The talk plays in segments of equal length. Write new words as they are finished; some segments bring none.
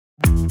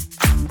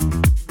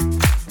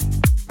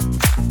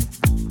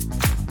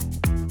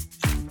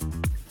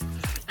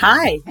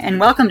Hi, and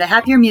welcome to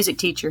Happier Music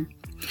Teacher.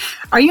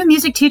 Are you a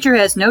music teacher who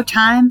has no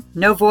time,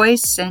 no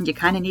voice, and you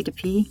kind of need to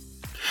pee?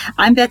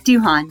 I'm Beth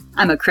Duhan.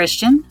 I'm a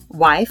Christian,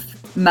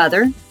 wife,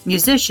 mother,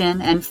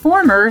 musician, and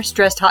former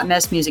stressed hot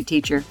mess music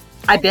teacher.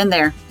 I've been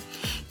there.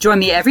 Join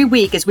me every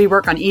week as we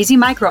work on easy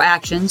micro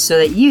actions so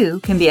that you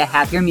can be a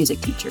happier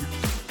music teacher.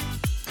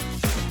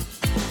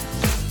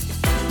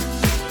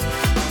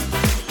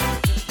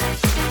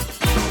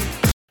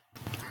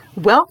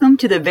 Welcome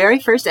to the very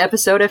first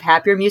episode of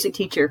Happier Music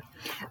Teacher.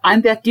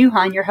 I'm Beth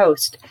Duhan, your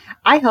host.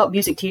 I help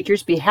music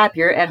teachers be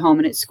happier at home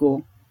and at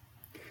school.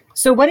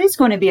 So what is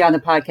going to be on the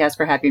podcast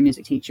for Happier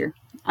Music Teacher?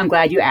 I'm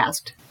glad you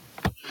asked.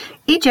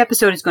 Each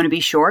episode is going to be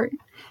short.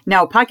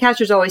 Now,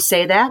 podcasters always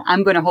say that.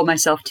 I'm going to hold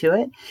myself to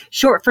it.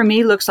 Short for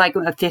me looks like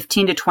a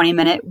 15 to 20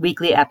 minute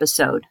weekly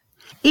episode.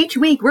 Each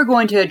week, we're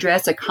going to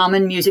address a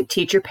common music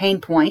teacher pain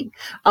point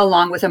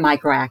along with a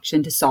micro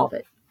action to solve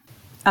it.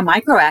 A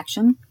micro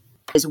action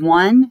is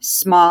one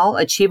small,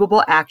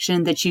 achievable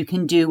action that you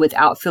can do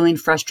without feeling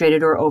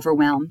frustrated or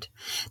overwhelmed.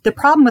 The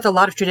problem with a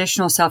lot of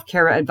traditional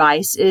self-care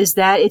advice is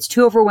that it's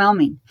too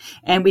overwhelming,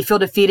 and we feel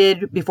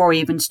defeated before we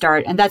even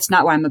start, and that's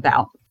not what I'm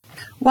about.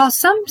 While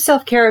some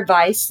self-care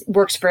advice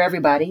works for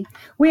everybody,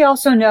 we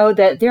also know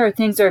that there are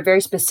things that are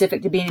very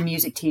specific to being a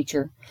music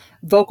teacher.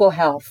 Vocal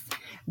health,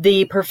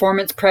 the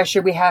performance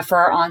pressure we have for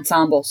our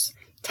ensembles,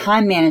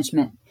 time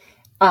management,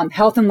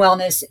 health and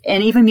wellness,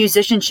 and even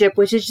musicianship,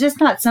 which is just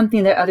not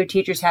something that other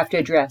teachers have to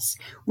address.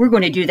 We're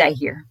going to do that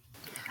here.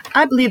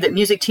 I believe that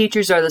music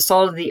teachers are the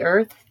salt of the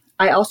earth.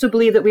 I also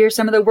believe that we are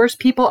some of the worst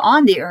people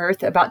on the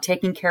earth about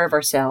taking care of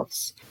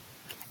ourselves.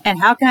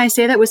 And how can I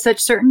say that with such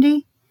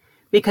certainty?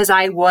 Because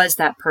I was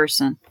that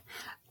person.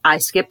 I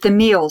skipped the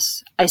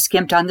meals. I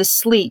skimped on the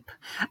sleep.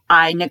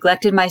 I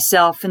neglected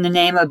myself in the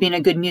name of being a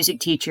good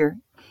music teacher.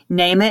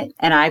 Name it,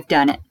 and I've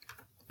done it.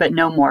 But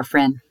no more,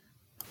 friend.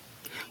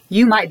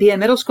 You might be a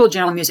middle school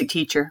general music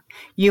teacher.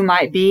 You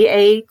might be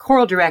a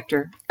choral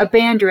director, a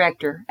band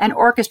director, an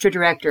orchestra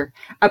director,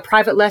 a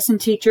private lesson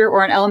teacher,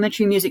 or an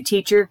elementary music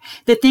teacher.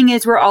 The thing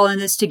is, we're all in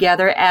this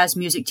together as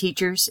music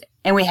teachers,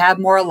 and we have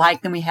more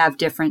alike than we have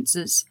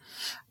differences.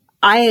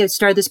 I have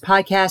started this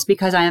podcast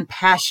because I am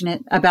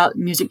passionate about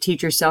music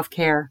teacher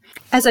self-care.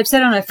 As I've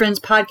said on a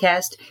friend's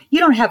podcast, you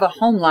don't have a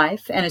home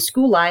life and a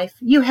school life.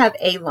 You have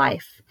a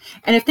life.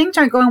 And if things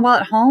aren't going well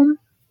at home,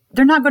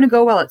 they're not going to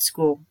go well at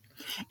school.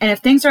 And if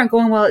things aren't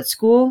going well at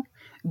school,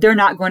 they're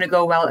not going to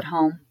go well at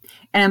home.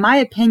 And in my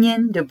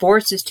opinion,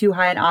 divorce is too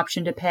high an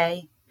option to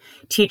pay.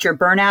 Teacher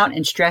burnout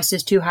and stress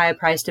is too high a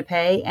price to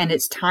pay. And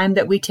it's time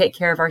that we take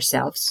care of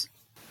ourselves.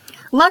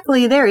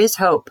 Luckily, there is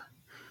hope.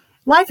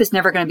 Life is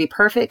never going to be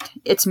perfect.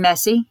 It's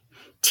messy.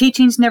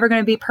 Teaching's never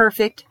going to be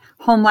perfect.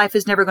 Home life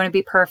is never going to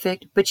be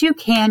perfect. But you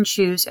can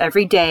choose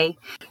every day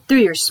through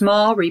your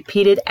small,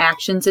 repeated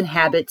actions and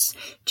habits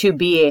to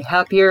be a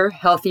happier,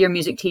 healthier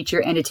music teacher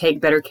and to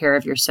take better care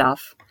of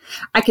yourself.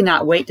 I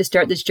cannot wait to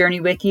start this journey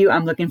with you.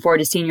 I'm looking forward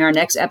to seeing you in our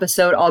next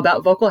episode all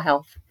about vocal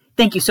health.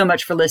 Thank you so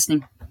much for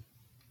listening.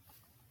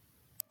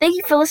 Thank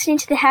you for listening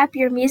to the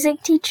Happier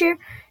Music Teacher.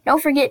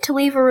 Don't forget to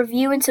leave a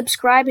review and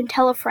subscribe and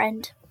tell a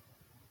friend.